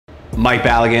Mike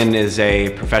Balogun is a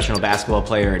professional basketball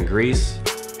player in Greece.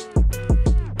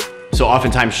 So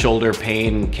oftentimes shoulder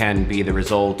pain can be the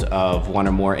result of one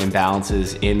or more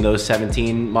imbalances in those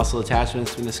 17 muscle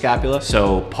attachments in the scapula.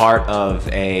 So part of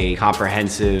a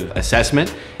comprehensive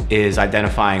assessment is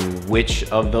identifying which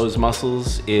of those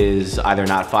muscles is either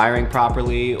not firing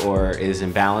properly or is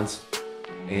imbalanced.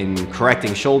 In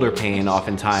correcting shoulder pain,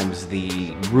 oftentimes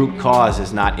the root cause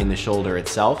is not in the shoulder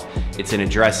itself, it's in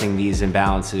addressing these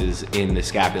imbalances in the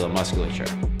scapular musculature.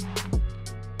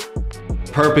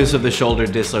 Purpose of the shoulder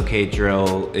dislocate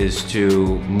drill is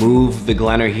to move the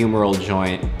glenohumeral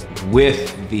joint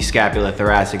with the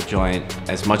scapulothoracic joint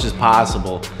as much as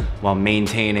possible while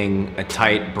maintaining a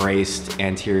tight braced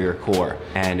anterior core.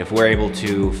 And if we're able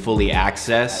to fully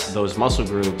access those muscle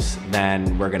groups,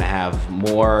 then we're gonna have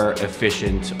more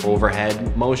efficient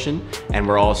overhead motion, and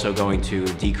we're also going to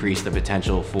decrease the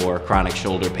potential for chronic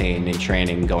shoulder pain in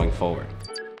training going forward.